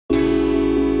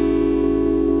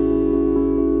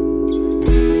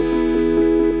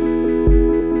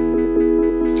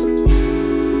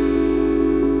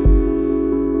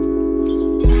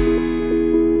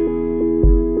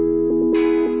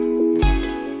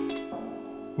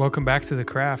Welcome back to The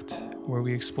Craft, where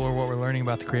we explore what we're learning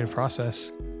about the creative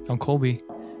process. I'm Colby,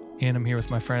 and I'm here with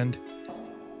my friend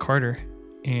Carter,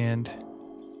 and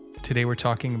today we're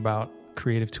talking about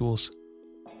creative tools.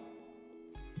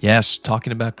 Yes,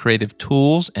 talking about creative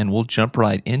tools, and we'll jump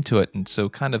right into it. And so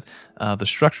kind of the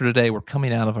structure today, we're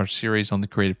coming out of our series on the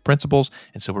creative principles,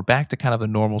 and so we're back to kind of a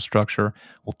normal structure.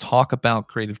 We'll talk about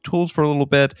creative tools for a little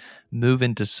bit, move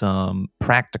into some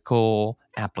practical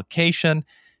application,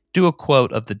 do a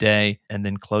quote of the day, and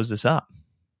then close this up.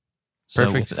 So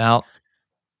Perfect.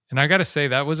 And I got to say,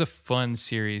 that was a fun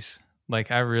series.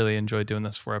 Like, I really enjoyed doing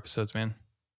those 4 episodes, man.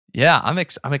 Yeah, I'm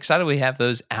excited we have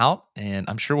those out, and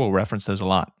I'm sure we'll reference those a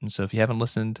lot. And so if you haven't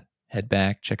listened, head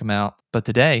back, check them out. But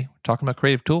today, we're talking about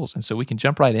creative tools, and so we can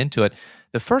jump right into it.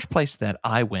 The first place that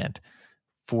I went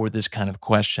for this kind of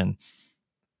question,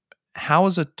 how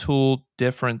is a tool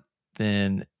different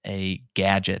than a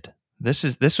gadget?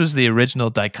 This was the original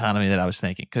dichotomy that I was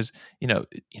thinking, because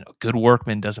good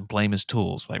workman doesn't blame his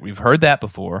tools. Like, we've heard that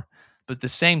before, but at the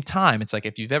same time, it's like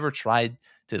if you've ever tried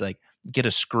to get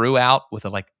a screw out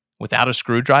without a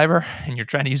screwdriver and you're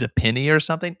trying to use a penny or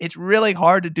something, it's really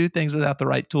hard to do things without the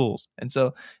right tools. And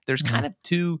so there's kind of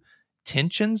two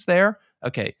tensions there.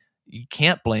 Okay, you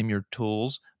can't blame your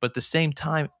tools, but at the same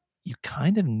time, you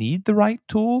kind of need the right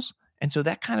tools. And so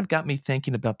that kind of got me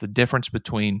thinking about the difference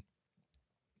between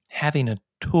having a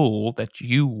tool that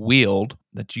you wield,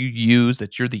 that you use,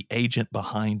 that you're the agent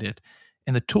behind it,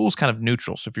 and the tool's kind of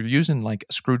neutral. So if you're using like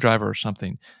a screwdriver or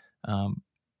something,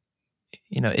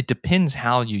 it depends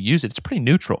how you use it. It's pretty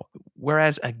neutral.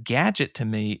 Whereas a gadget to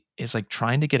me is like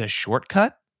trying to get a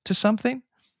shortcut to something.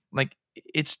 Like,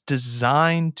 it's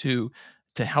designed to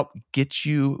help get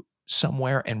you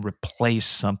somewhere and replace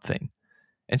something.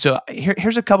 And so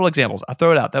here's a couple examples. I'll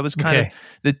throw it out. That was kind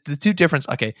of the two difference.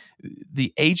 Okay,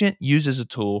 the agent uses a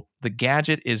tool. The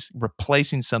gadget is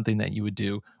replacing something that you would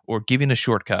do or giving a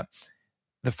shortcut.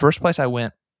 The first place I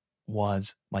went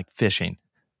was like fishing.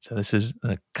 So this is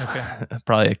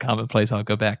probably a common place I'll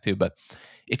go back to. But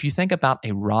if you think about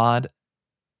a rod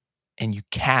and you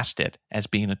cast it as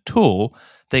being a tool,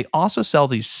 they also sell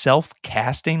these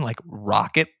self-casting like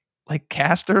rocket like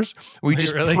casters where you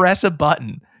just press a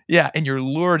button. Yeah, and your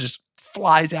lure just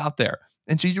flies out there.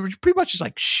 And so you pretty much just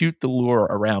like shoot the lure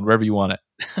around wherever you want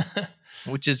it,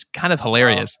 which is kind of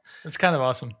hilarious. Wow. That's kind of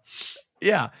awesome.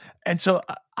 Yeah. And so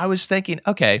I was thinking,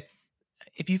 okay,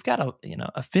 if you've got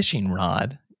a fishing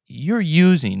rod, you're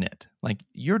using it. Like,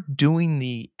 you're doing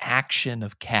the action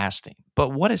of casting.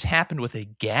 But what has happened with a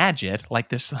gadget like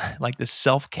this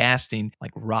self-casting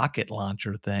like rocket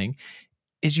launcher thing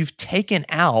is you've taken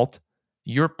out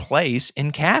your place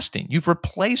in casting. You've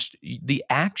replaced the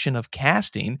action of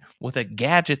casting with a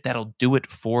gadget that'll do it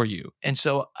for you. And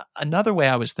so another way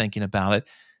I was thinking about it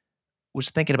was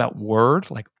thinking about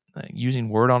Word, like using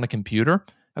Word on a computer.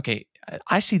 Okay,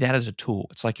 I see that as a tool.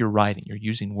 It's like you're writing, you're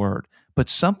using Word. But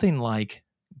something like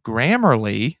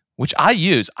Grammarly, which I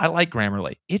use, I like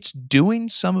Grammarly. It's doing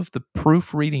some of the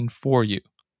proofreading for you.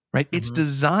 Right? Mm-hmm. It's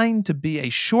designed to be a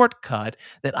shortcut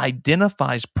that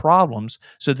identifies problems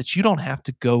so that you don't have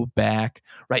to go back,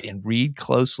 right, and read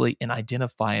closely and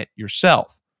identify it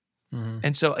yourself. Mm-hmm.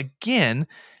 And so again,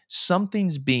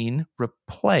 something's being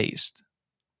replaced,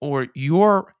 or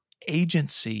your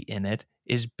agency in it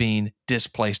is being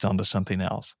displaced onto something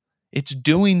else. It's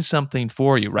doing something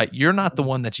for you, right? You're not the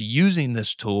one that's using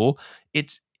this tool.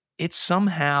 It's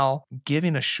somehow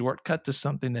giving a shortcut to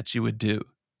something that you would do.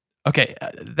 Okay,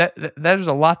 there's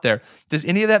a lot there. Does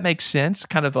any of that make sense?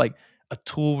 Kind of like a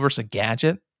tool versus a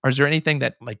gadget? Or is there anything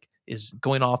that like is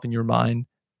going off in your mind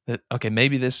that, okay,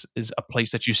 maybe this is a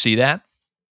place that you see that?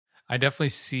 I definitely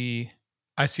see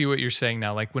what you're saying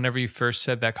now. Like, whenever you first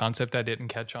said that concept, I didn't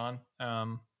catch on.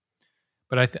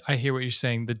 But I hear what you're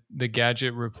saying. The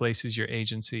gadget replaces your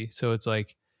agency. So it's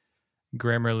like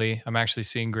Grammarly. I'm actually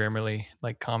seeing Grammarly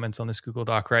like comments on this Google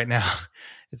Doc right now.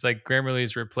 It's like Grammarly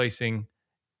is replacing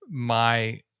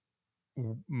my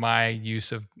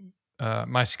use of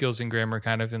my skills in grammar,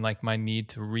 kind of, and like my need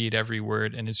to read every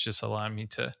word, and it's just allowing me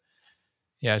to,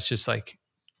 it's just like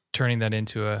turning that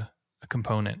into a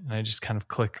component, and I just kind of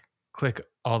click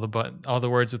all the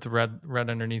words with the red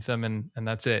underneath them, and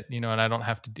that's it, and I don't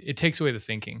have to. It takes away the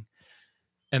thinking,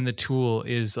 and the tool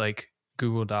is like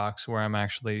Google Docs, where I'm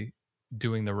actually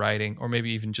doing the writing, or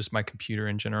maybe even just my computer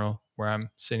in general, where I'm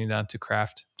sitting down to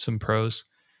craft some prose.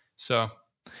 So.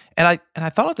 And I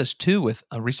thought of this too with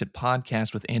a recent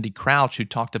podcast with Andy Crouch, who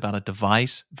talked about a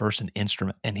device versus an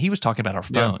instrument. And he was talking about our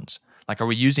phones. Yeah. Like, are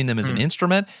we using them as an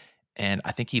instrument? And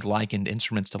I think he likened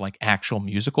instruments to like actual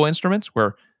musical instruments,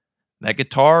 where That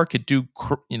guitar could do,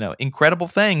 incredible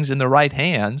things in the right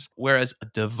hands, whereas a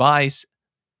device,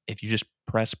 if you just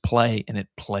press play and it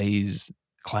plays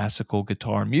classical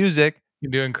guitar music. You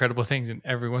do incredible things in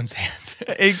everyone's hands.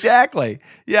 Exactly.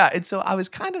 Yeah. And so I was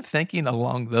kind of thinking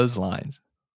along those lines.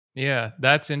 Yeah,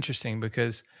 that's interesting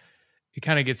because it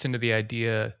kind of gets into the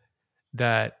idea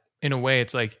that in a way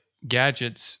it's like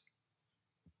gadgets.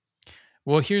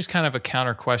 Well, here's kind of a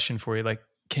counter question for you. Like,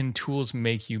 can tools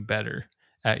make you better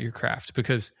at your craft?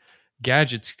 Because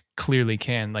gadgets clearly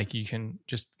can. Like, you can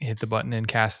just hit the button and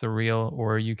cast the reel,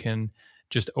 or you can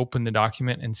just open the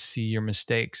document and see your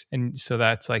mistakes. And so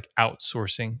that's like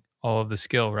outsourcing all of the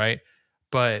skill, right?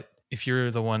 But if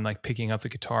you're the one like picking up the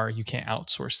guitar, you can't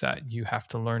outsource that. You have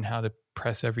to learn how to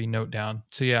press every note down.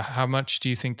 So, yeah, how much do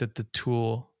you think that the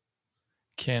tool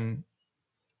can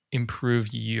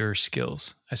improve your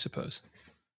skills, I suppose?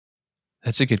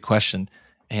 That's a good question.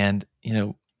 And,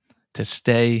 to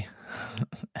stay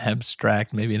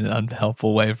abstract, maybe in an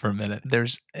unhelpful way for a minute,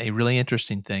 there's a really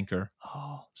interesting thinker,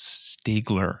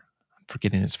 Stiegler. I'm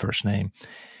forgetting his first name.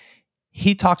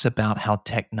 He talks about how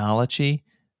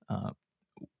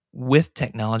with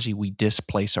technology, we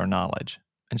displace our knowledge.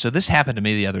 And so this happened to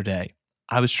me the other day.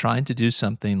 I was trying to do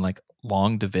something like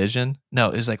long division. No,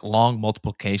 it was like long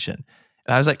multiplication.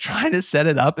 And I was like trying to set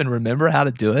it up and remember how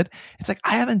to do it. It's like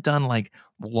I haven't done like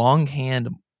longhand,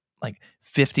 like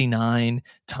 59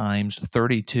 times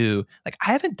 32. Like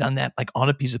I haven't done that like on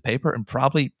a piece of paper in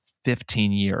probably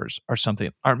 15 years or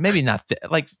something. Or maybe not.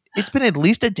 Like it's been at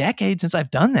least a decade since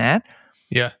I've done that.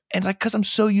 Yeah. And like, because I'm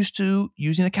so used to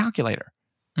using a calculator.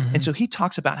 Mm-hmm. And so he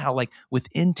talks about how, like,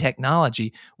 within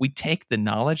technology, we take the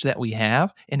knowledge that we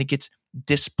have and it gets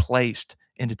displaced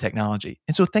into technology.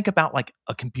 And so think about like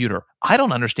a computer. I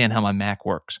don't understand how my Mac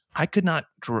works. I could not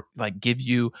give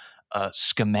you a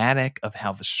schematic of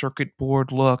how the circuit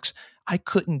board looks. I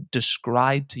couldn't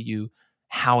describe to you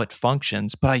how it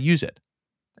functions, but I use it.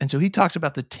 And so he talks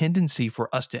about the tendency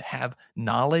for us to have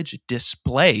knowledge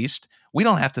displaced. We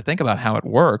don't have to think about how it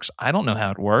works. I don't know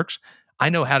how it works. I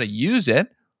know how to use it,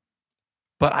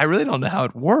 but I really don't know how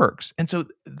it works. And so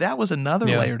that was another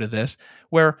layer to this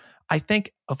where I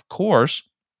think, of course,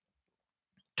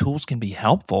 tools can be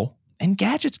helpful and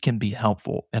gadgets can be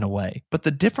helpful in a way. But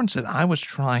the difference that I was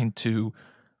trying to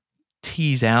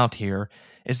tease out here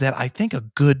is that I think a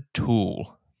good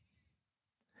tool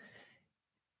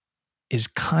is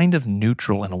kind of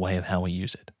neutral in a way of how we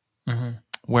use it,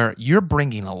 where you're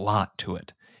bringing a lot to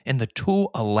it. And the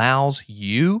tool allows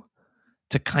you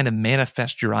to kind of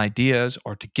manifest your ideas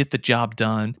or to get the job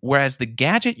done. Whereas the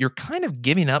gadget, you're kind of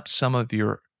giving up some of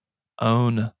your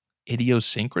own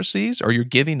idiosyncrasies or you're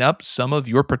giving up some of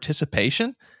your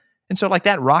participation. And so like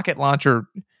that rocket launcher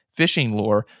fishing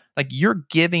lure, like you're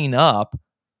giving up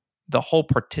the whole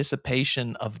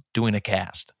participation of doing a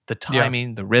cast, the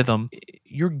timing, the rhythm.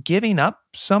 You're giving up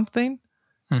something.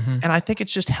 And I think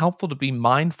it's just helpful to be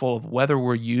mindful of whether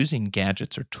we're using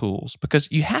gadgets or tools because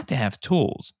you have to have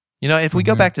tools. If we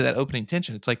go back to that opening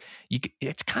tension, it's like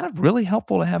it's kind of really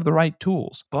helpful to have the right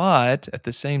tools. But at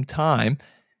the same time,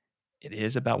 it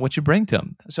is about what you bring to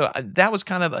them. So that was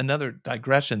kind of another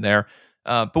digression there.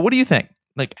 But what do you think?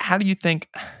 Like, how do you think,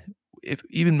 if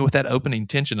even with that opening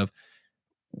tension of,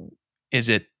 is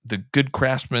it the good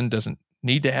craftsman doesn't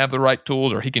need to have the right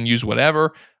tools or he can use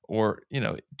whatever? Or,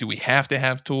 do we have to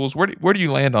have tools? Where do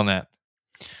you land on that?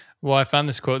 Well, I found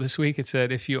this quote this week. It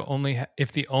said, if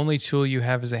the only tool you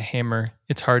have is a hammer,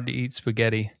 it's hard to eat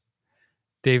spaghetti.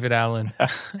 David Allen.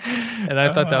 And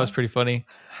I thought that was pretty funny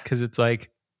because it's like,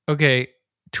 okay,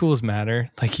 tools matter.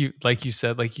 Like you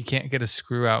said, like you can't get a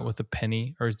screw out with a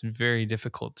penny or it's very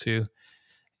difficult to.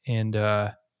 And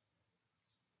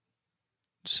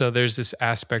so there's this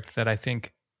aspect that I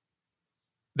think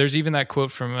there's even that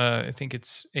quote from, I think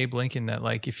it's Abe Lincoln that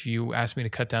like, if you ask me to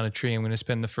cut down a tree, I'm going to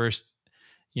spend the first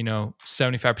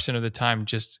 75% of the time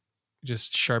just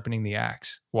sharpening the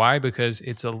axe. Why? Because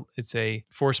it's a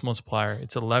force multiplier.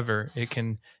 It's a lever. It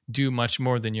can do much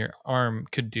more than your arm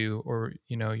could do, or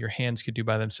your hands could do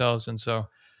by themselves. And so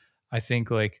I think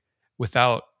like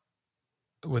without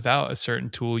a certain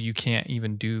tool, you can't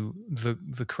even do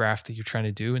the craft that you're trying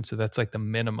to do. And so that's like the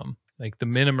minimum. Like the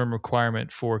minimum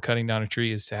requirement for cutting down a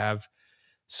tree is to have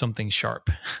something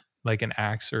sharp, like an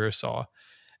axe or a saw.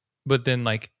 But then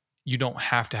like you don't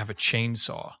have to have a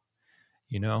chainsaw,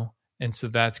 And so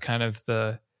that's kind of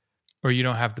or you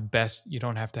don't have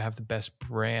to have the best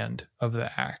brand of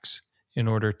the axe in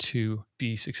order to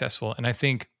be successful. And I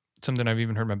think something I've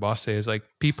even heard my boss say is like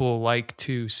people like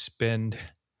to spend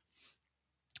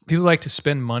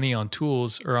money on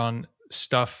tools or on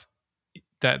stuff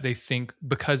that they think,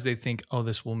 because they think, oh,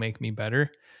 this will make me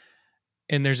better.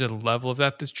 and there's a level of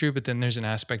that that's true, but then there's an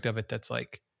aspect of it that's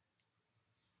like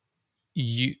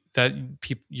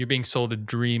you're being sold a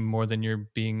dream more than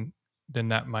than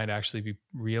that might actually be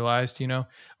realized,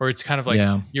 or it's kind of like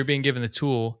Yeah. you're being given the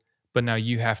tool, but now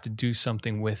you have to do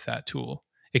something with that tool.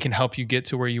 It can help you get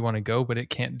to where you want to go, but it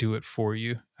can't do it for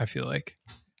you, I feel like.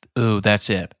 Oh, that's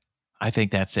it. I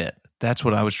think that's it. That's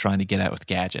what I was trying to get at with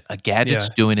Gadget. A gadget's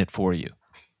doing it for you.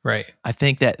 Right. I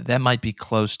think that might be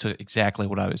close to exactly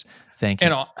what I was thinking.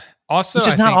 And also, which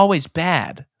is not always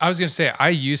bad. I was going to say, I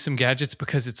use some gadgets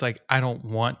because it's like, I don't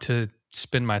want to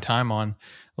spend my time on.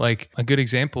 Like a good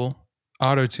example,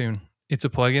 Auto-Tune. It's a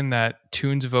plugin that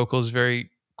tunes vocals very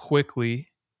quickly.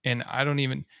 And I don't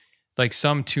even, like,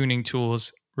 some tuning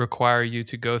tools require you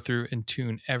to go through and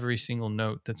tune every single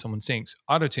note that someone sings.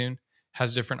 Auto-Tune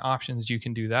has different options. You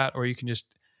can do that, or you can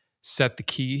just set the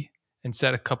key and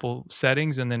set a couple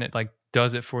settings, and then it like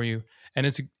does it for you. And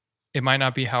it might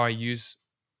not be how I use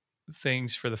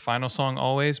things for the final song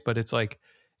always, but it's like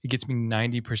it gets me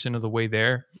 90% of the way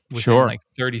there within like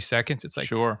 30 seconds. It's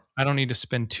like, I don't need to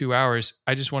spend 2 hours.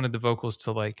 I just wanted the vocals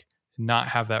to like not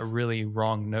have that really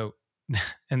wrong note.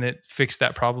 And it fixed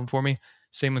that problem for me.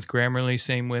 Same with Grammarly,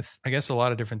 same with, I guess, a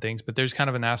lot of different things. But there's kind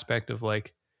of an aspect of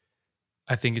like,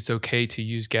 I think it's okay to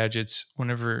use gadgets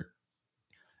whenever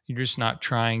you're just not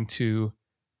trying to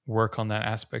work on that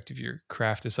aspect of your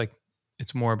craft. It's like,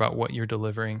 it's more about what you're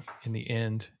delivering in the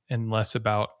end and less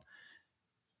about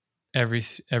every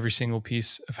single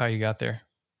piece of how you got there.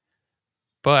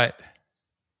 But,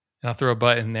 and I'll throw a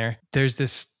but in there, there's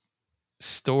this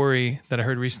story that I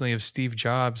heard recently of Steve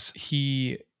Jobs.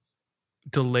 He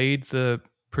delayed the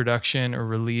production or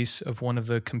release of one of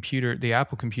the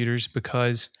Apple computers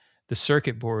because the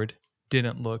circuit board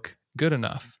didn't look good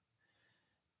enough.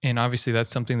 And obviously that's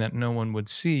something that no one would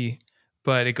see,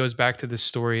 but it goes back to this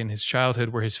story in his childhood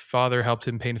where his father helped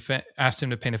him asked him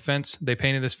to paint a fence. They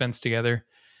painted this fence together,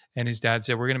 and his dad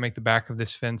said, we're going to make the back of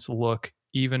this fence look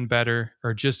even better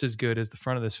or just as good as the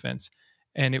front of this fence.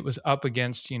 And it was up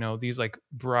against, these like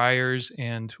briars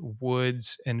and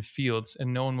woods and fields,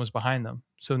 and no one was behind them.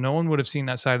 So no one would have seen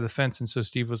that side of the fence. And so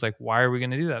Steve was like, why are we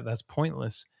going to do that? That's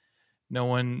pointless. No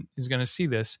one is going to see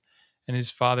this. And his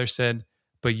father said,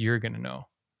 but you're going to know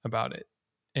about it,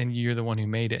 and you're the one who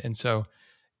made it. And so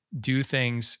do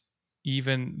things,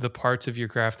 even the parts of your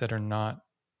craft that are not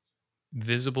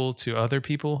visible to other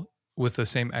people, with the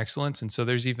same excellence. And so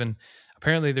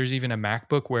apparently there's even a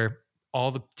MacBook where all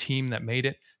the team that made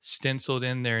it stenciled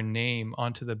in their name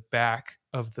onto the back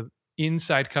of the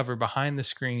inside cover behind the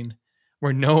screen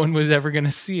where no one was ever going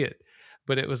to see it.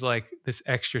 But it was like this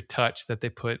extra touch that they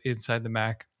put inside the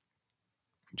Mac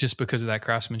just because of that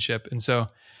craftsmanship. And so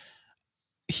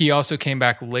he also came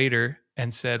back later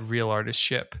and said real artists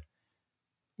ship,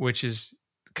 which is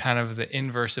kind of the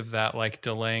inverse of that, like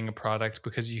delaying a product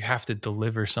because you have to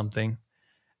deliver something.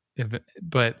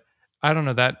 But I don't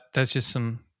know, that's just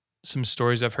some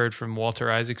stories I've heard from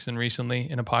Walter Isaacson recently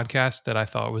in a podcast that I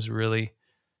thought was really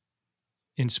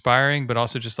inspiring, but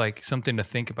also just like something to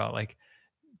think about. Like,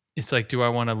 it's like, do I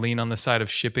want to lean on the side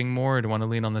of shipping more, or do I want to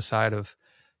lean on the side of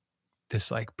this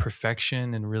like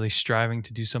perfection and really striving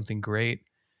to do something great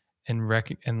and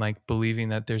like believing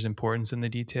that there's importance in the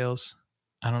details?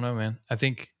 I don't know, man. I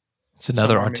think it's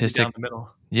another artistic down the middle.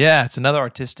 Yeah, it's another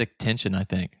artistic tension, I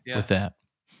think, with that.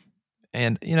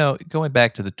 And, going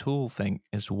back to the tool thing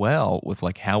as well with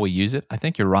like how we use it, I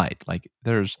think you're right. Like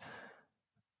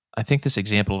I think this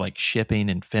example of like shipping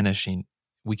and finishing,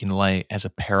 we can lay as a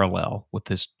parallel with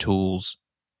this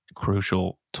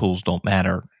crucial tools don't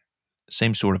matter,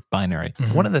 same sort of binary.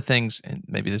 Mm-hmm. One of the things, and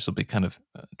maybe this will be kind of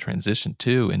a transition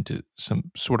too into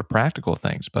some sort of practical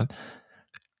things, but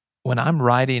when I'm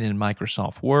writing in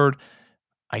Microsoft Word,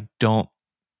 I don't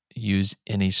use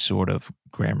any sort of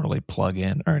Grammarly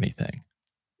plugin or anything.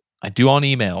 I do on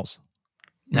emails.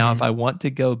 Now, if I want to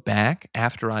go back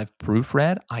after I've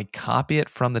proofread, I copy it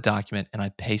from the document and I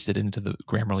paste it into the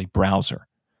Grammarly browser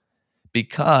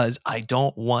because I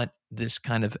don't want this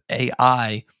kind of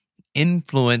AI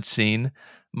influencing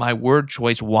my word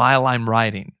choice while I'm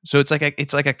writing. So it's like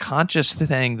a conscious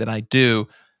thing that I do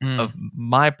of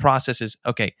my process is,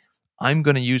 okay, I'm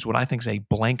going to use what I think is a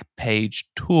blank page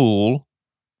tool,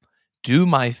 do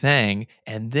my thing,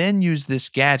 and then use this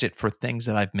gadget for things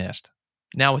that I've missed.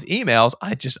 Now with emails,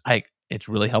 it's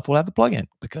really helpful to have the plugin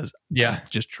because I'm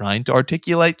just trying to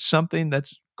articulate something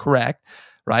that's correct,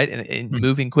 right? And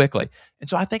moving quickly. And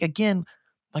so I think, again,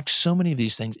 like so many of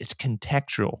these things, it's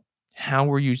contextual, how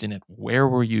we're using it, where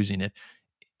we're using it.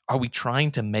 Are we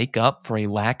trying to make up for a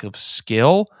lack of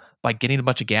skill by getting a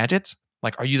bunch of gadgets?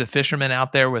 Like, are you the fisherman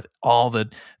out there with all the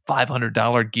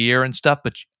 $500 gear and stuff,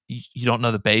 but you don't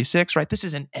know the basics, right? This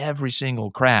is in every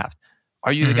single craft.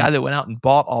 Are you the Mhm. guy that went out and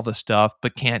bought all the stuff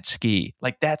but can't ski?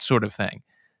 Like that sort of thing.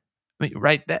 I mean,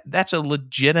 right? That's a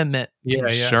legitimate Yeah, yeah.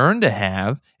 concern to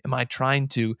have. Am I trying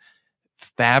to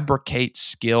fabricate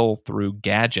skill through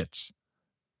gadgets?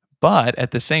 But at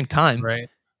the same time, Right.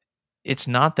 it's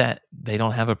not that they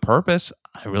don't have a purpose.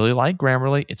 I really like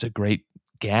Grammarly. It's a great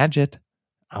gadget.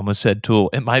 I almost said tool.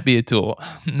 It might be a tool.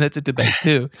 That's a debate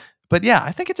too. But yeah,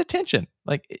 I think it's attention.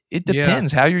 Like it Yeah.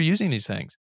 depends how you're using these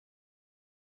things.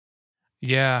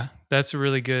 Yeah. That's a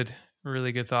really good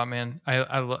thought, man.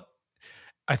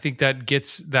 I think that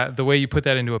gets that the way you put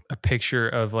that into a picture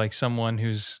of like someone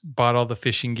who's bought all the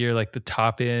fishing gear, like the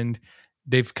top end,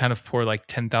 they've kind of poured like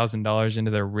 $10,000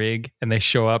 into their rig and they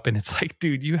show up and it's like,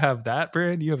 dude, you have that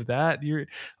brand, you have that.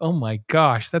 Oh my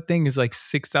gosh, that thing is like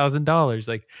 $6,000.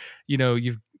 Like,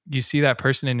 you see that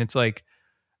person and it's like,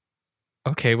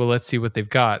 okay, well, let's see what they've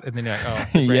got. And then you're like, oh,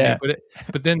 they're brand new. Yeah,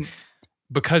 But then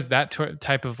because that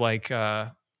type of like,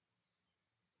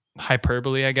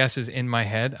 hyperbole, I guess, is in my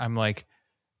head, I'm like,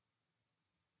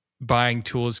 buying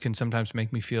tools can sometimes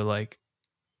make me feel like,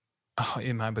 oh,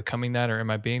 am I becoming that or am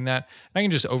I being that? And I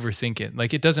can just overthink it.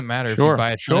 Like it doesn't matter if you sure,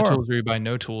 buy a ton of sure. tools or you buy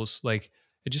no tools. Like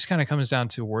it just kind of comes down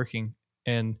to working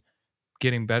and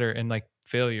getting better and like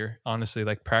failure, honestly,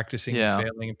 like practicing and Yeah.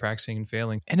 failing and practicing and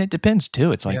failing. And it depends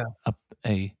too. It's like Yeah.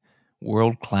 a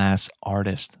world class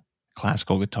artist,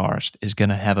 classical guitarist is going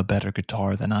to have a better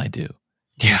guitar than I do.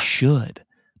 He Yeah. should,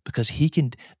 because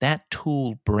that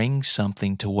tool brings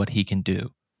something to what he can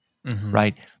do, Hmm.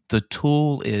 right? The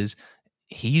tool is,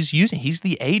 he's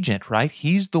the agent, right?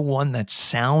 He's the one that's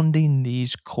sounding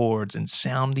these chords and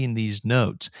sounding these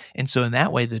notes. And so in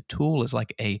that way, the tool is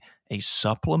like a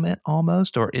supplement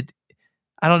almost, or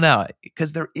I don't know,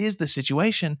 because there is the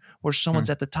situation where someone's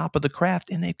at the top of the craft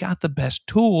and they've got the best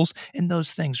tools and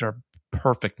those things are a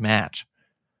perfect match,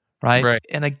 right? Right.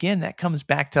 And again, that comes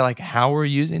back to like how we're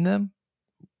using them,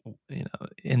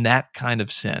 in that kind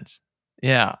of sense.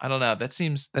 Yeah, I don't know. That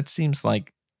seems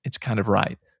like it's kind of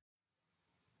right.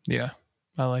 Yeah.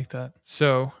 I like that.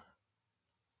 So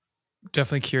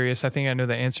definitely curious. I think I know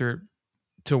the answer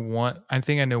to one. I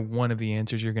think I know one of the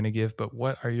answers you're going to give, but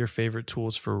what are your favorite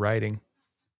tools for writing?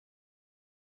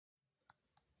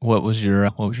 What was your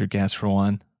guess for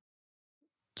one?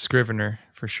 Scrivener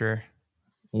for sure.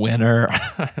 Winner.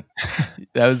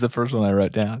 That was the first one I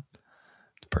wrote down.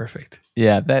 Perfect.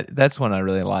 Yeah, that's one I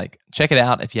really like. Check it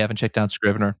out if you haven't checked out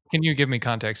Scrivener. Can you give me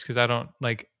context? Because I don't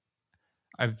like,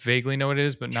 I vaguely know what it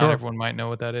is, but not Sure. everyone might know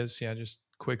what that is. Yeah, just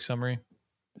quick summary.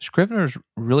 Scrivener is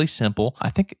really simple. I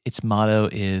think its motto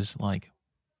is like,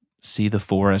 see the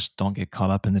forest, don't get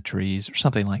caught up in the trees, or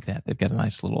something like that. They've got a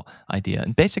nice little idea.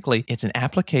 And basically, it's an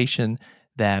application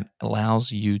that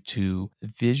allows you to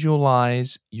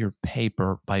visualize your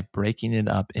paper by breaking it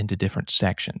up into different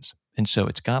sections. And so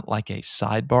it's got like a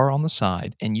sidebar on the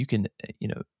side, and you can,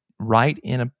 write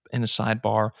in a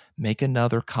sidebar, make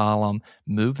another column,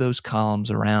 move those columns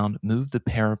around, move the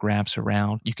paragraphs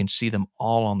around. You can see them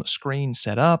all on the screen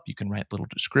set up. You can write little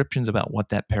descriptions about what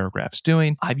that paragraph's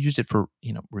doing. I've used it for,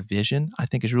 revision. I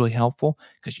think is really helpful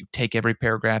because you take every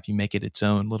paragraph, you make it its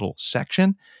own little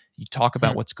section. You talk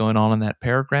about Hmm. what's going on in that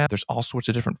paragraph. There's all sorts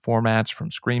of different formats,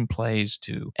 from screenplays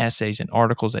to essays and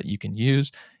articles that you can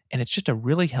use. And it's just a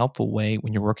really helpful way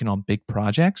when you're working on big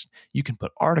projects. You can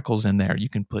put articles in there, you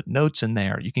can put notes in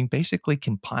there, you can basically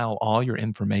compile all your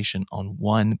information on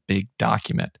one big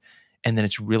document. And then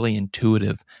it's really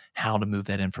intuitive how to move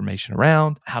that information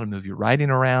around, how to move your writing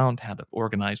around, how to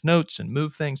organize notes and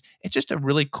move things. It's just a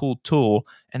really cool tool.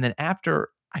 And then after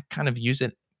I kind of use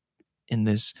it in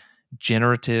this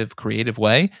generative, creative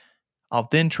way, I'll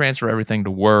then transfer everything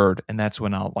to Word, and that's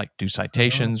when I'll like do Oh.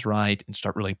 citations right and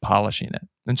start really polishing it.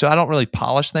 And so I don't really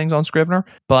polish things on Scrivener,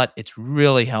 but it's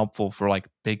really helpful for like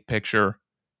big picture,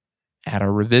 at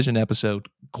our revision episode,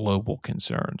 global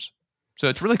concerns. So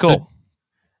it's really So, cool.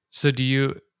 so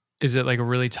is it like a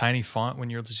really tiny font when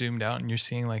you're zoomed out and you're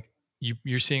seeing like,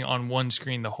 you're seeing on one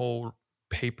screen the whole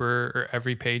paper or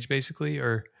every page basically,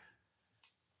 or?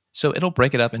 So it'll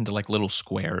break it up into like little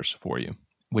squares for you, Okay.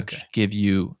 which give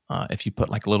you, if you put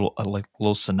like a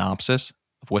little synopsis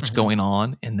of what's Hmm. going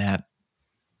on in that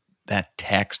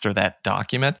text or that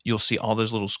document, you'll see all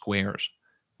those little squares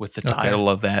with the Okay. title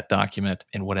of that document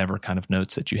and whatever kind of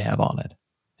notes that you have on it.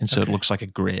 And so it Okay. looks like a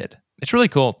grid. It's really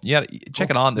cool. Yeah, check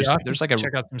Cool. it on. Yeah, I'll have to There's like a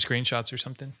check out some screenshots or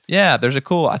something. yeah, there's a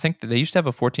cool. I think that they used to have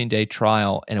a 14-day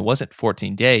trial, and it wasn't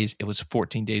 14 days. It was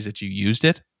 14 days that you used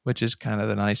it, which is kind of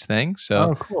the nice thing.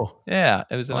 So Oh, cool. yeah,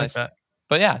 it was a I like nice. that.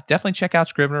 But yeah, definitely check out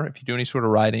Scrivener if you do any sort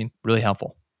of writing. Really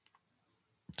helpful.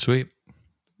 Sweet.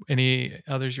 Any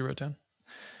others you wrote down?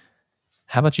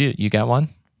 How about you? You got one?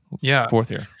 Yeah, Fourth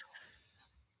here.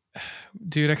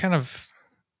 dude, I kind of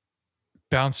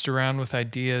bounced around with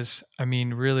ideas. I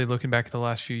mean, really looking back at the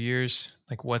last few years,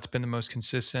 like what's been the most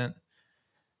consistent?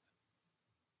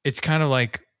 It's kind of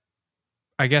like,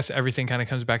 I guess everything kind of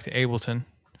comes back to Ableton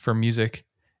for music.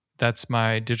 That's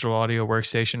my digital audio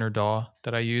workstation or DAW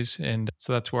that I use. And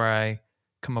so that's where I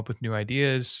come up with new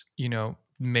ideas,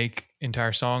 make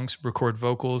entire songs, record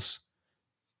vocals,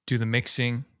 do the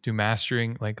mixing, do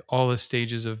mastering, like all the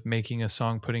stages of making a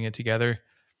song, putting it together,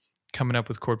 coming up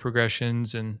with chord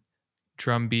progressions and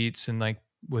drum beats and like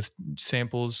with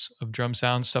samples of drum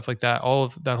sounds, stuff like that. All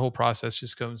of that whole process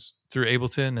just goes through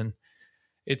Ableton. And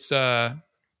it's I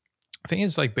think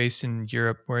it's like based in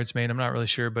Europe where it's made. I'm not really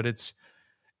sure, but it's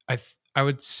I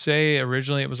would say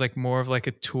originally it was like more of like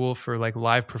a tool for like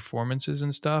live performances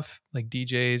and stuff, like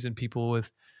DJs and people with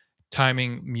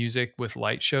timing music with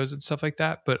light shows and stuff like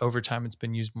that. But over time, it's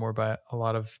been used more by a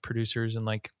lot of producers and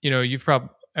like you've probably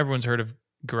everyone's heard of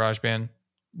GarageBand,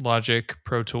 Logic,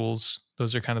 Pro Tools.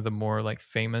 Those are kind of the more like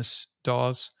famous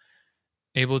DAWs.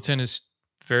 Ableton is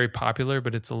very popular,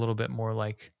 but it's a little bit more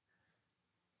like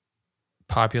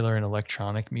popular in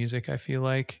electronic music, I feel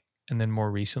like. And then more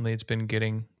recently, it's been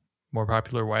getting more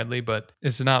popular widely, but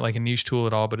it's not like a niche tool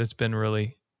at all, but it's been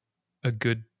really a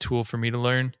good tool for me to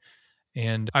learn.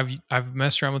 And I've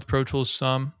messed around with Pro Tools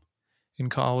some in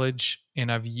college,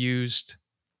 and I've used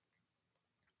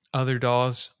other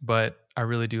DAWs, but I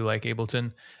really do like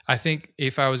Ableton. I think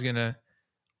if I was gonna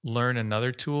learn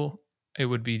another tool, it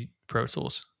would be Pro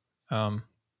Tools,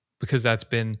 because that's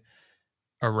been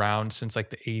around since like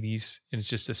the 80s. And it's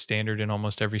just a standard in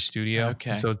almost every studio.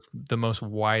 Okay. And so it's the most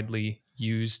widely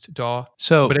used DAW.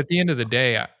 So, but at the end of the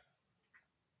day,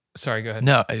 sorry, go ahead.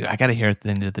 No, I got to hear at the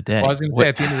end of the day. Well, I was going to say,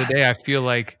 at the end of the day, I feel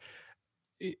like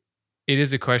it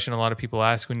is a question a lot of people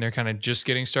ask when they're kind of just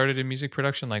getting started in music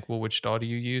production, like, well, which DAW do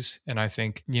you use? And I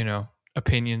think,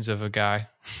 opinions of a guy,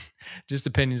 just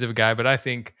opinions of a guy. But I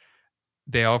think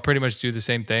they all pretty much do the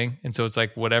same thing. And so it's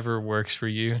like, whatever works for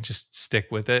you, just stick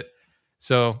with it.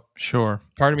 So sure,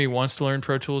 part of me wants to learn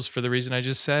Pro Tools for the reason I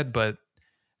just said, but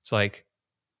it's like,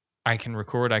 I can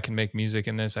record, I can make music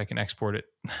in this, I can export it.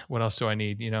 What else do I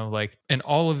need? And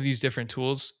all of these different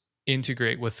tools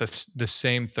integrate with the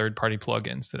same third-party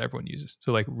plugins that everyone uses.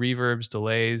 So like reverbs,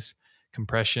 delays,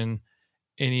 compression,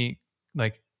 any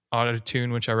like auto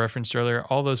tune, which I referenced earlier,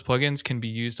 all those plugins can be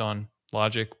used on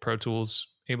Logic, Pro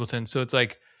Tools, Ableton. So it's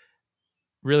like,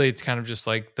 really, it's kind of just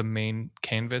like the main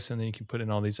canvas, and then you can put in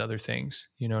all these other things.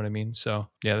 You know what I mean? So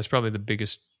yeah, that's probably the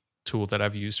biggest tool that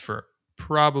I've used for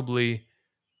probably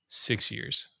 6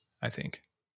 years, I think.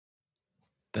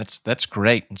 That's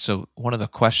great. And so one of the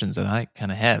questions that I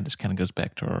kind of had, this kind of goes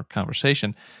back to our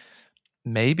conversation.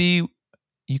 Maybe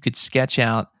you could sketch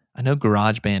out. I know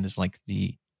GarageBand is like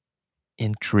the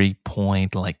entry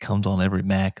point, like comes on every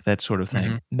Mac, that sort of thing.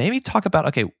 Mm-hmm. Maybe talk about,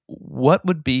 okay, what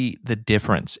would be the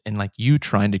difference in like you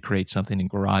trying to create something in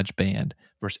GarageBand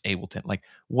versus Ableton? Like,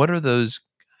 what are those,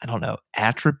 I don't know,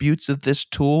 attributes of this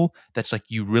tool that's like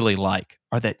you really like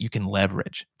or that you can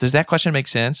leverage? Does that question make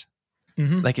sense?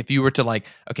 Mm-hmm. Like if you were to like,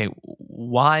 okay,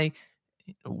 why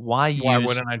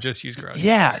wouldn't I just use GarageBand?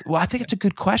 Yeah, well, I think it's a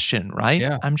good question, right?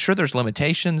 Yeah. I'm sure there's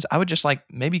limitations. I would just like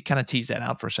maybe kind of tease that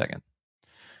out for a second.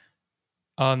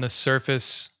 On the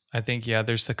surface, I think, yeah,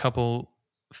 there's a couple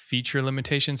feature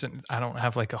limitations, and I don't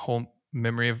have like a whole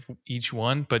memory of each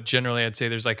one, but generally I'd say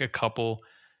there's like a couple.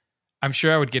 I'm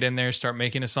sure I would get in there, start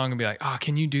making a song and be like, oh,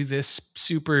 can you do this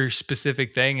super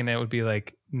specific thing? And it would be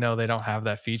like, no, they don't have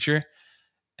that feature.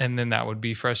 And then that would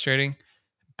be frustrating.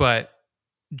 But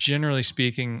generally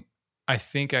speaking, I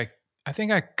think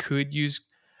I could use,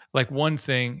 like, one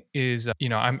thing is,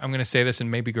 I'm going to say this and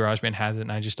maybe GarageBand has it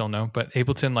and I just don't know, but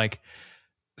Ableton like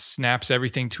snaps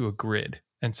everything to a grid.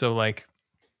 And so like,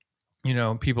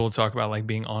 people talk about like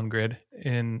being on grid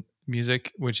in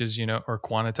music, which is, or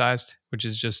quantized, which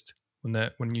is just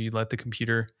when you let the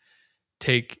computer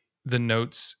take the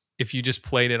notes. If you just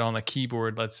played it on a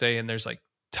keyboard, let's say, and there's like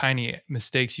tiny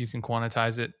mistakes, you can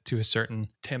quantize it to a certain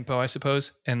tempo, I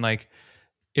suppose. And like,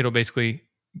 it'll basically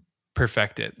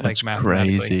perfect it. That's like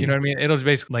mathematically. crazy. You know what I mean? It'll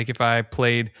basically, like, if I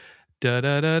played da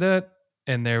da da da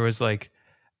and there was like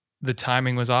the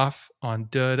timing was off on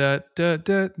da da da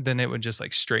da, then it would just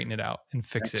like straighten it out and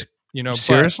fix it.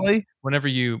 Seriously? But whenever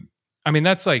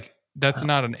that's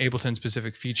not an Ableton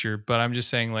specific feature, but I'm just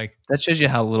saying, like, that shows you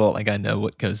how little like I know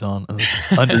what goes on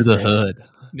under the hood.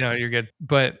 No, you're good.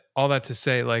 But all that to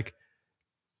say, like,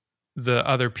 the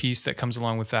other piece that comes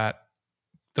along with that,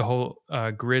 the whole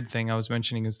grid thing I was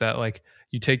mentioning, is that like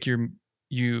you take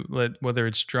whether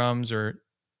it's drums or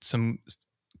some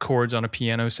chords on a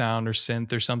piano sound or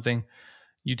synth or something,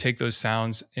 you take those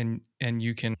sounds and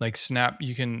you can like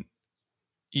you can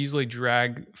easily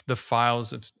drag the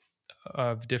files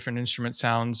of different instrument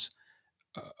sounds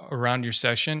around your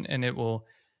session, and it will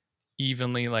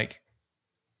evenly like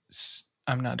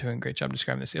I'm not doing a great job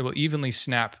describing this. It will evenly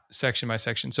snap section by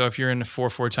section. So if you're in a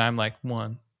 4/4 time, like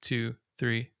 1, 2,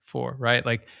 3, 4, right?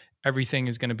 Like everything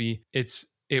is going to be,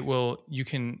 you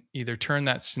can either turn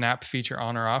that snap feature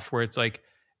on or off where it's like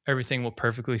everything will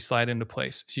perfectly slide into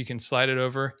place. So you can slide it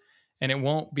over and it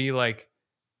won't be like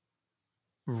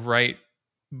right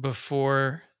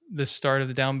before the start of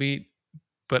the downbeat,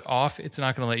 but off, it's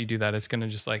not going to let you do that. It's going to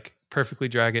just like perfectly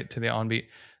drag it to the onbeat.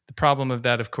 The problem of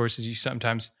that, of course, is you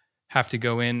sometimes have to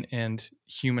go in and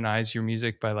humanize your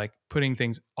music by like putting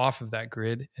things off of that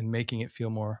grid and making it feel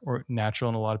more or natural.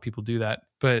 And a lot of people do that.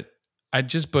 But I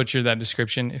just butchered that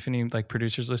description. If any like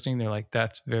producers listening, they're like,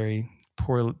 that's very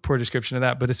poor description of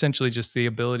that. But essentially just the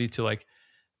ability to like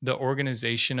the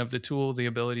organization of the tool, the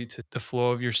ability to the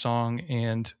flow of your song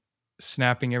and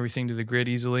snapping everything to the grid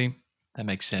easily. That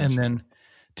makes sense. And then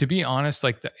to be honest,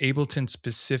 like the Ableton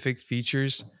specific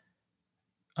features,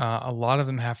 a lot of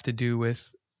them have to do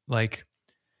with like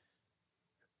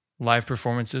live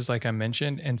performances, like I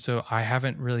mentioned. And so I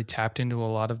haven't really tapped into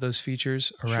a lot of those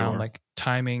features around like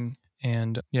timing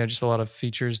and just a lot of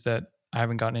features that I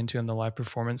haven't gotten into on the live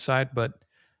performance side. But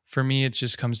for me, it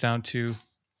just comes down to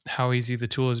how easy the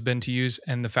tool has been to use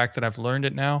and the fact that I've learned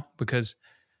it now, because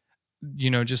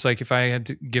just like if I had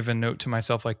to give a note to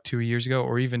myself like 2 years ago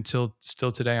or even still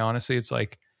today, honestly, it's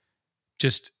like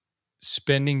just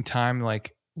spending time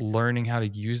like learning how to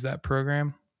use that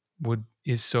program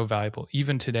is so valuable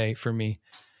even today for me,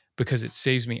 because it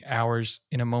saves me hours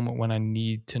in a moment when I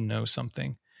need to know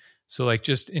something. So like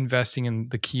just investing in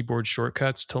the keyboard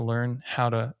shortcuts to learn how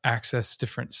to access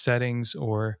different settings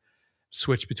or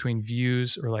switch between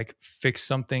views or like fix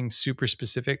something super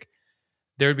specific.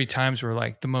 There would be times where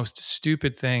like the most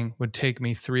stupid thing would take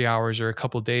me 3 hours or a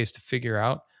couple days to figure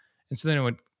out. And so then it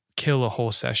would kill a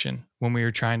whole session when we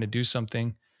were trying to do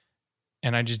something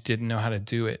and I just didn't know how to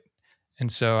do it.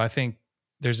 And so I think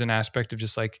there's an aspect of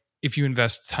just like, if you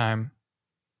invest time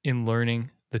in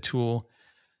learning the tool,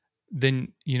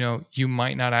 then, you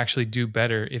might not actually do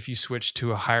better if you switch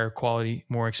to a higher quality,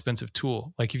 more expensive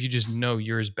tool. Like if you just know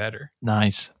yours better.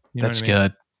 Nice. You know That's what I mean?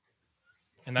 good.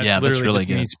 And that's that's literally really just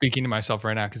good. me speaking to myself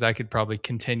right now, because I could probably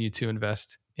continue to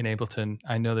invest in Ableton.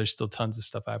 I know there's still tons of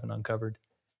stuff I haven't uncovered.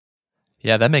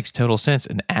 Yeah, that makes total sense.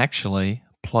 And actually,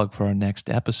 plug for our next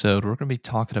episode, we're going to be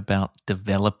talking about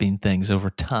developing things over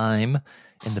time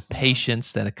and the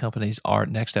patience that accompanies our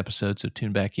next episode. So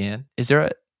tune back in.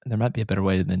 There might be a better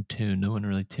way than tune. No one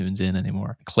really tunes in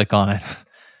anymore. Click on it.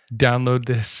 Download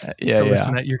this to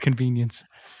listen at your convenience.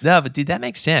 No, but dude, that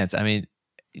makes sense. I mean,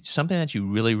 it's something that you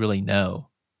really, really know.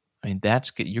 I mean,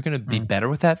 you're going to be better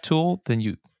with that tool than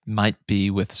you might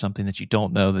be with something that you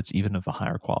don't know that's even of a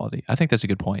higher quality. I think that's a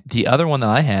good point. The other one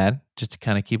that I had, just to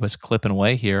kind of keep us clipping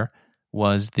away here,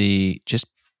 was the just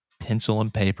pencil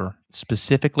and paper,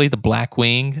 specifically the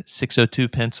Blackwing 602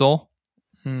 pencil.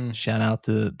 Shout out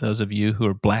to those of you who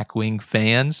are Blackwing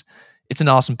fans. It's an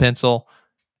awesome pencil.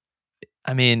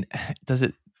 I mean, does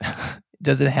it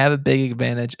have a big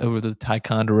advantage over the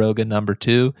Ticonderoga number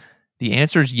 2? The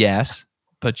answer is yes,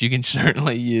 but you can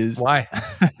certainly use. Why?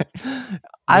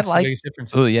 I like. The biggest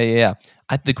difference? Oh yeah.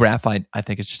 The graphite, I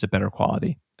think, is just a better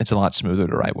quality. It's a lot smoother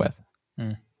to write with.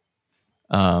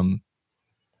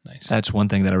 Nice. That's one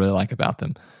thing that I really like about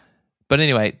them. But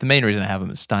anyway, the main reason I have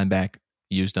them is Steinbeck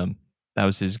used them. That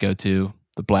was his go-to,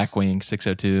 the Blackwing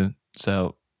 602.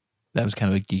 So that was kind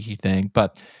of a geeky thing.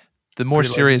 But the more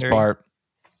serious part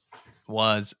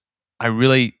was I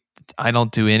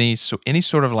don't do any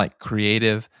sort of like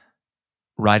creative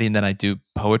writing that I do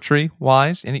poetry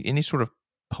wise. Any sort of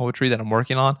poetry that I'm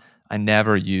working on, I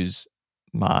never use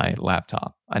my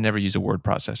laptop. I never use a word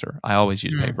processor. I always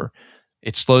use paper.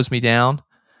 It slows me down.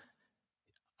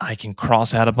 I can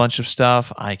cross out a bunch of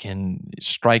stuff. I can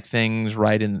strike things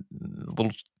right in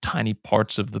little tiny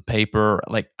parts of the paper.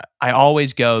 Like I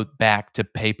always go back to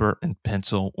paper and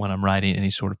pencil when I'm writing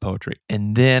any sort of poetry.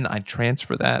 And then I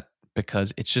transfer that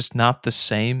because it's just not the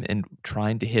same in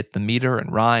trying to hit the meter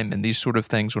and rhyme and these sort of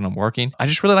things when I'm working. I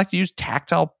just really like to use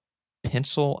tactile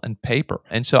pencil and paper.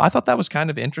 And so I thought that was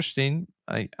kind of interesting.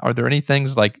 Are there any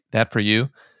things like that for you?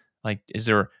 Like, is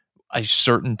there a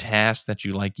certain task that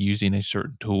you like using a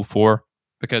certain tool for?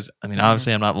 Because, I mean,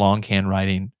 obviously I'm not longhand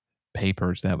writing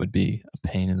papers. That would be a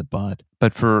pain in the butt.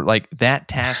 But for like that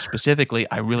task specifically,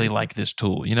 I really like this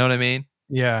tool. You know what I mean?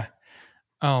 Yeah.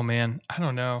 Oh, man. I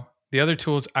don't know. The other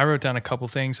tools, I wrote down a couple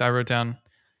things. I wrote down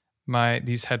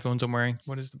these headphones I'm wearing.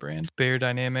 What is the brand?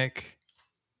 Beyerdynamic.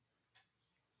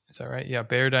 Is that right? Yeah,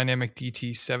 Beyerdynamic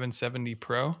DT 770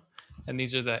 Pro. And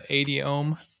these are the 80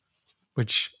 ohm,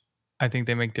 which I think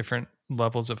they make different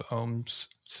levels of ohms.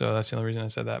 So that's the only reason I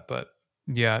said that. But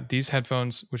yeah, these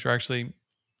headphones, which are actually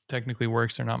technically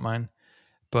works, they're not mine,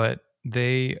 but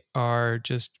they are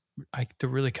just they're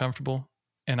really comfortable,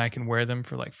 and I can wear them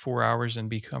for like 4 hours and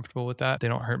be comfortable with that. They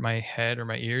don't hurt my head or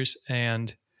my ears,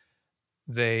 and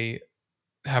they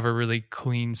have a really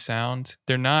clean sound.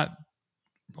 They're not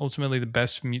ultimately the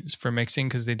best for mixing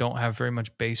because they don't have very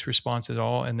much bass response at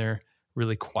all, and they're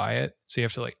really quiet. So you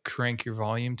have to like crank your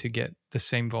volume to get the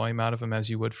same volume out of them as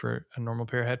you would for a normal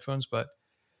pair of headphones. But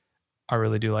I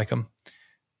really do like them.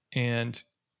 And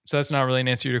so that's not really an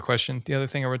answer to your question. The other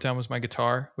thing I wrote down was my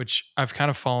guitar, which I've kind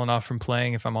of fallen off from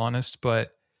playing, if I'm honest,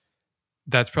 but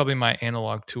that's probably my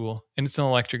analog tool. And it's an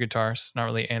electric guitar, so it's not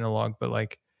really analog, but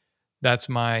like that's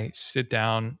my sit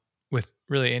down with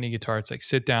really any guitar. It's like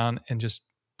sit down and just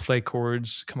play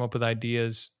chords, come up with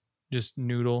ideas, just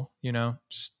noodle,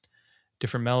 just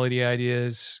different melody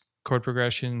ideas, chord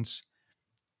progressions,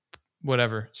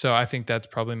 whatever. So I think that's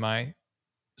probably my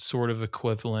sort of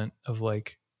equivalent of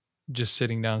like just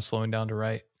sitting down, slowing down to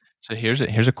write. So here's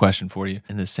a question for you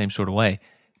in the same sort of way.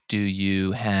 Do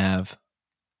you have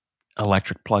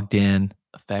electric plugged in,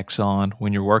 effects on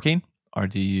when you're working, or are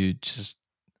you just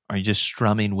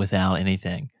strumming without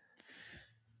anything?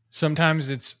 Sometimes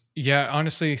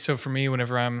honestly. So for me,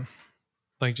 whenever I'm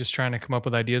like just trying to come up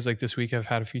with ideas, like this week, I've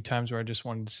had a few times where I just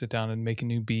wanted to sit down and make a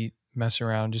new beat, mess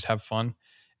around, just have fun.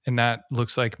 And that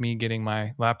looks like me getting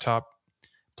my laptop,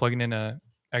 plugging in a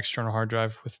external hard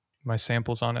drive with my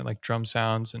samples on it, like drum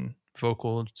sounds and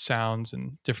vocal sounds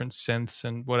and different synths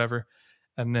and whatever.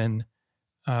 And then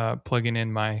plugging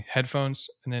in my headphones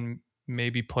and then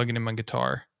maybe plugging in my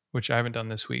guitar, which I haven't done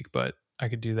this week, but I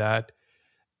could do that.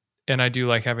 And I do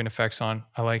like having effects on.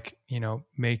 I like,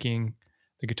 making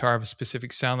the guitar have a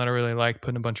specific sound that I really like,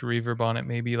 putting a bunch of reverb on it,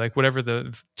 maybe like whatever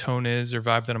the tone is or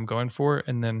vibe that I'm going for.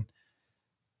 And then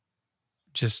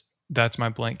just that's my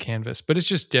blank canvas. But it's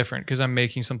just different because I'm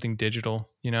making something digital,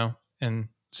 and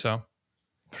so.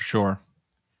 For sure.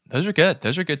 Those are good.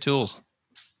 Those are good tools.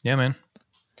 Yeah, man.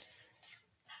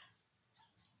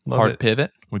 Love Hard it.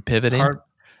 Pivot. We pivoting.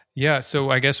 Yeah. So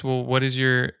I guess, what is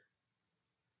your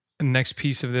next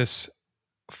piece of this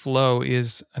flow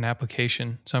is an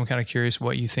application. So I'm kind of curious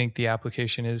what you think the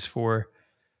application is for.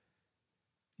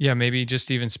 Yeah, maybe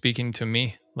just even speaking to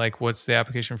me, like what's the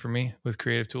application for me with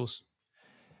creative tools?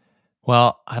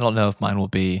 Well, I don't know if mine will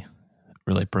be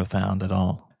really profound at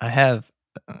all. I have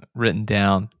written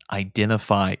down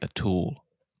identify a tool.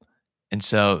 And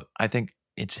so I think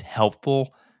it's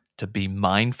helpful to be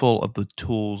mindful of the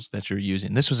tools that you're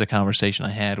using. This was a conversation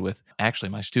I had with actually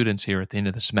my students here at the end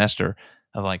of the semester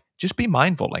of like, just be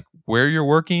mindful, like where you're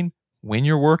working, when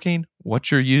you're working, what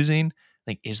you're using.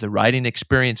 Like, is the writing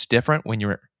experience different when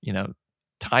you're,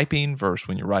 typing versus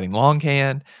when you're writing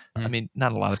longhand? Mm-hmm. I mean,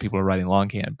 not a lot of people are writing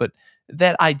longhand, but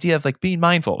that idea of like being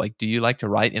mindful, like, do you like to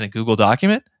write in a Google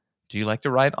document? Do you like to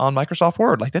write on Microsoft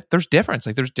Word? Like that, there's difference.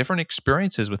 Like there's different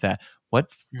experiences with that. What,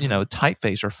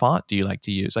 typeface or font do you like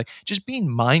to use? Like just being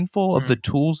mindful of the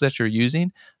tools that you're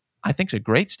using, I think is a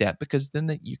great step because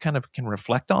then you kind of can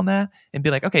reflect on that and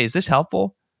be like, okay, is this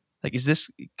helpful? Like, is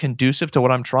this conducive to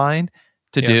what I'm trying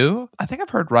to do? I think I've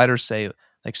heard writers say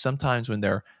like sometimes when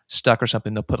they're stuck or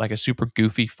something, they'll put like a super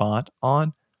goofy font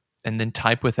on and then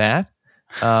type with that.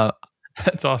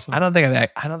 That's awesome. I don't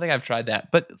think I've tried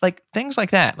that, but like things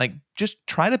like that, like just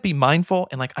try to be mindful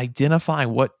and like identify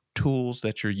what tools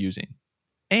that you're using.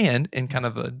 And in kind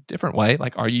of a different way,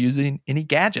 like, are you using any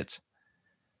gadgets?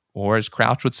 Or as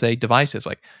Crouch would say, devices,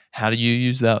 like how do you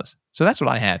use those? So that's what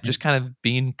I had, just kind of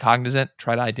being cognizant,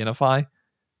 try to identify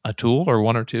a tool or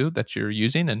one or two that you're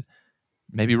using and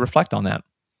maybe reflect on that.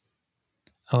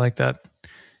 I like that.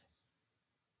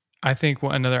 I think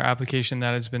another application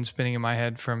that has been spinning in my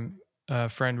head from a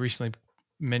friend recently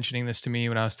mentioning this to me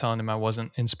when I was telling him I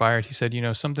wasn't inspired. He said,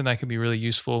 something that could be really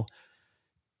useful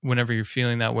whenever you're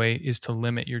feeling that way is to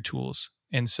limit your tools.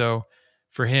 And so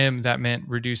for him, that meant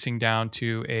reducing down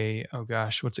to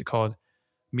what's it called?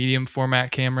 Medium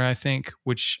format camera, I think,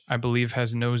 which I believe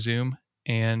has no zoom.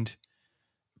 And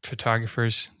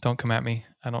photographers, don't come at me.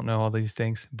 I don't know all these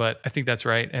things, but I think that's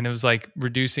right. And it was like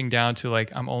reducing down to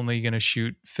like, I'm only going to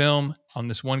shoot film on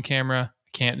this one camera.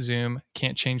 Can't zoom,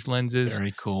 can't change lenses.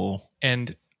 Very cool.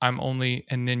 And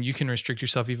then you can restrict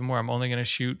yourself even more. I'm only going to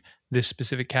shoot this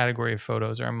specific category of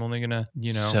photos, or I'm only going to,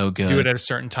 do it at a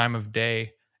certain time of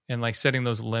day. And like setting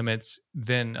those limits,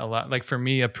 then a lot, like for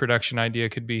me, a production idea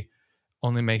could be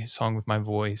only make a song with my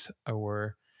voice,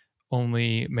 or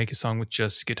only make a song with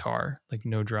just guitar, like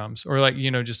no drums, or like,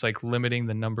 just like limiting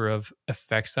the number of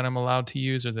effects that I'm allowed to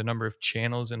use or the number of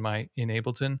channels in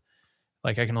Ableton.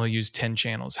 Like I can only use 10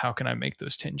 channels. How can I make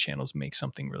those 10 channels make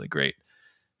something really great?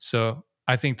 So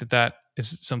I think that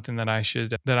is something that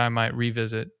I might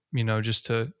revisit, just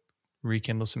to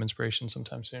rekindle some inspiration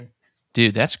sometime soon.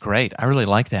 Dude, that's great. I really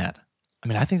like that. I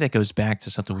mean, I think that goes back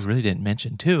to something we really didn't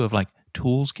mention too, of like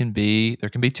tools there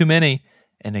can be too many,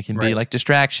 and it can be like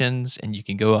distractions, and you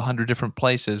can go 100 different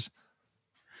places.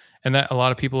 And that a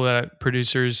lot of people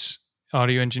producers,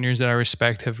 audio engineers that I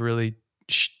respect have really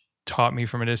taught me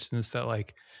from a distance that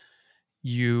like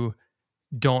you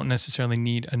don't necessarily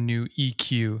need a new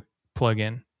EQ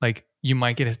plugin. Like you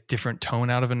might get a different tone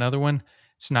out of another one.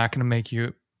 It's not going to make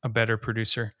you a better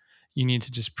producer. You need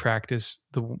to just practice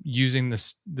using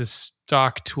the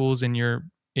stock tools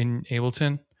in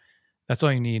Ableton. That's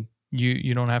all you need.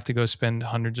 You don't have to go spend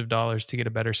hundreds of dollars to get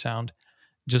a better sound.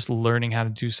 Just learning how to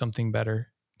do something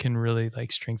better can really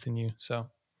like strengthen you. So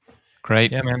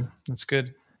great. Yeah, man, that's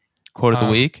good. Quote of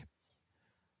the week.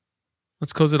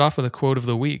 Let's close it off with a quote of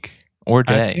the week or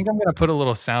day. I think I'm going to put a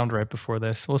little sound right before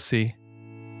this. We'll see.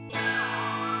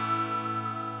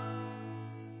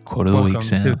 Quote of the week,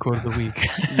 Sam. To the quote of the week.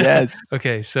 Yes.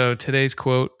 Okay, so today's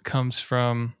quote comes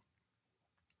from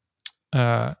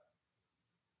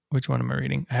which one am I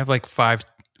reading? I have like five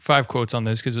quotes on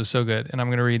this because it was so good. And I'm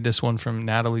going to read this one from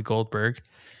Natalie Goldberg. It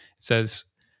says,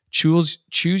 choose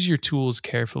your tools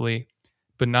carefully,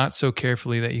 but not so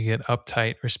carefully that you get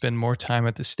uptight or spend more time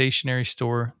at the stationery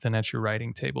store than at your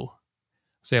writing table.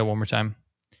 I'll say it one more time.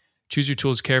 Choose your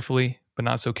tools carefully, but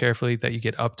not so carefully that you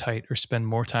get uptight or spend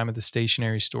more time at the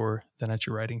stationery store than at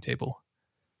your writing table.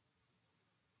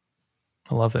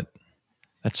 I love it.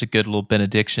 That's a good little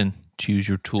benediction. Choose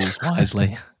your tools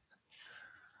wisely.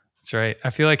 That's right. I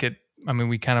feel like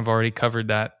we kind of already covered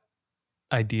that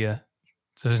idea.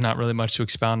 So there's not really much to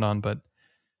expound on, but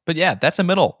yeah, that's the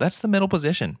middle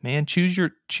position, man. Choose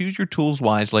your tools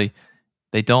wisely.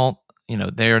 They don't,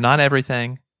 they are not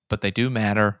everything, but they do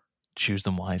matter. Choose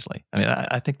them wisely. I mean,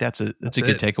 I think that's a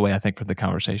good takeaway, I think, from the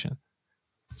conversation.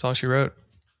 That's all she wrote.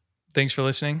 Thanks for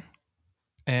listening.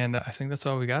 And I think that's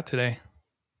all we got today.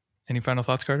 Any final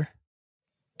thoughts, Carter?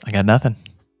 I got nothing.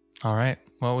 All right.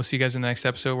 Well, we'll see you guys in the next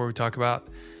episode where we talk about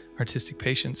artistic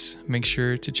patience. Make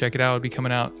sure to check it out. It'll be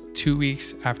coming out 2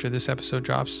 weeks after this episode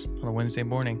drops on a Wednesday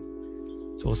morning.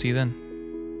 So we'll see you then.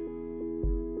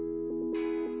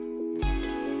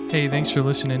 Hey, thanks for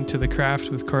listening to The Craft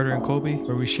with Carter and Colby,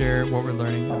 where we share what we're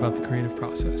learning about the creative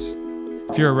process.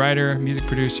 If you're a writer, music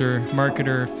producer,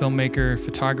 marketer, filmmaker,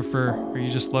 photographer, or you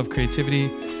just love creativity,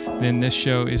 then this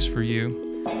show is for you.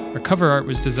 Our cover art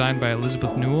was designed by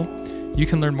Elizabeth Newell. You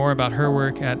can learn more about her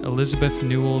work at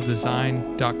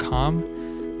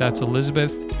elizabethnewelldesign.com. That's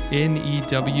Elizabeth,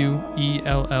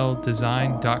 Newell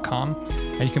design.com.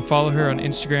 And you can follow her on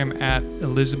Instagram at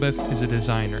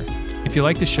ElizabethIsADesigner. If you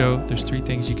like the show, there's 3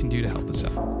 things you can do to help us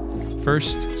out.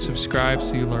 First, subscribe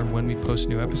so you learn when we post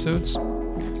new episodes.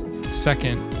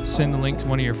 Second, send the link to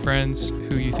one of your friends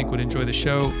who you think would enjoy the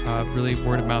show. Really,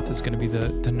 word of mouth is going to be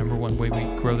the number one way we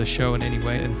grow the show in any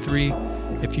way. And 3,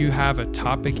 if you have a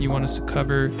topic you want us to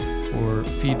cover or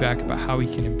feedback about how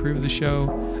we can improve the show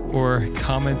or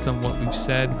comments on what we've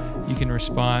said, you can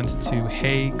respond to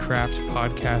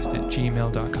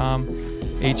heycraftpodcast@gmail.com,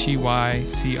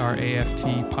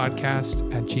 HEYCRAFT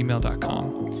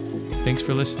podcast@gmail.com. Thanks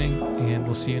for listening, and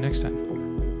we'll see you next time.